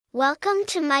Welcome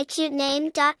to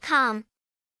mycutename.com.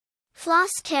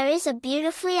 Floss carries a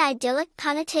beautifully idyllic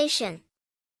connotation.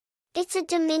 It's a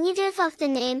diminutive of the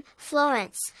name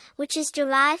Florence, which is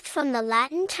derived from the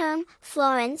Latin term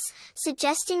florens,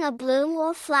 suggesting a bloom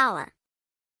or flower.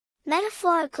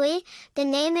 Metaphorically, the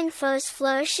name infers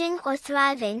flourishing or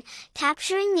thriving,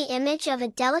 capturing the image of a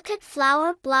delicate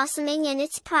flower blossoming in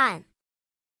its prime.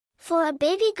 For a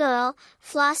baby girl,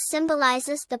 Floss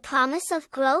symbolizes the promise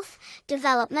of growth,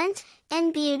 development,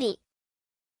 and beauty.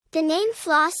 The name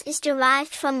Floss is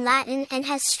derived from Latin and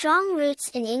has strong roots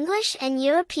in English and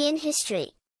European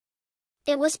history.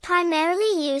 It was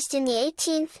primarily used in the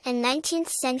 18th and 19th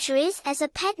centuries as a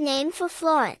pet name for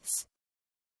Florence.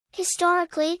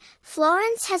 Historically,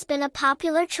 Florence has been a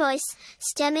popular choice,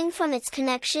 stemming from its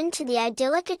connection to the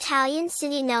idyllic Italian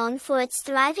city known for its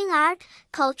thriving art,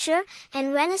 culture,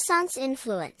 and Renaissance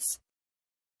influence.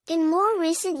 In more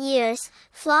recent years,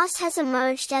 Floss has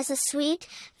emerged as a sweet,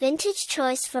 vintage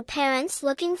choice for parents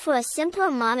looking for a simpler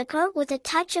moniker with a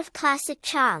touch of classic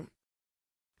charm.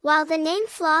 While the name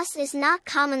Floss is not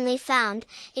commonly found,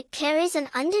 it carries an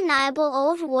undeniable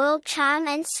old-world charm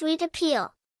and sweet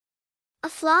appeal. A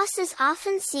floss is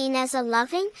often seen as a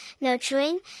loving,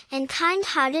 nurturing, and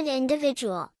kind-hearted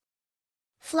individual.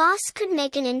 Floss could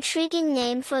make an intriguing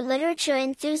name for literature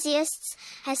enthusiasts,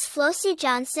 as Flossie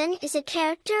Johnson is a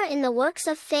character in the works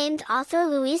of famed author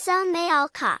Louisa May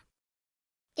Alcott.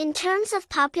 In terms of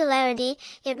popularity,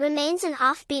 it remains an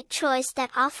offbeat choice that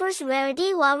offers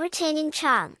rarity while retaining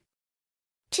charm.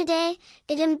 Today,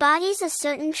 it embodies a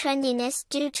certain trendiness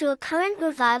due to a current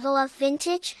revival of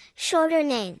vintage, shorter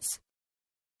names.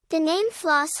 The name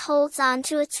Floss holds on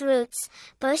to its roots,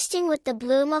 bursting with the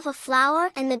bloom of a flower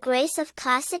and the grace of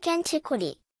classic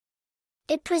antiquity.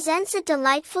 It presents a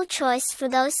delightful choice for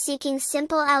those seeking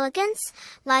simple elegance,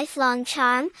 lifelong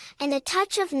charm, and a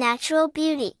touch of natural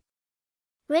beauty.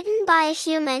 Written by a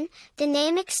human, the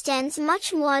name extends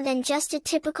much more than just a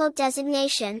typical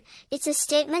designation. It's a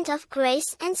statement of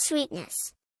grace and sweetness.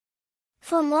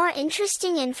 For more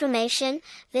interesting information,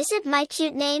 visit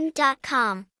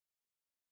mycutename.com.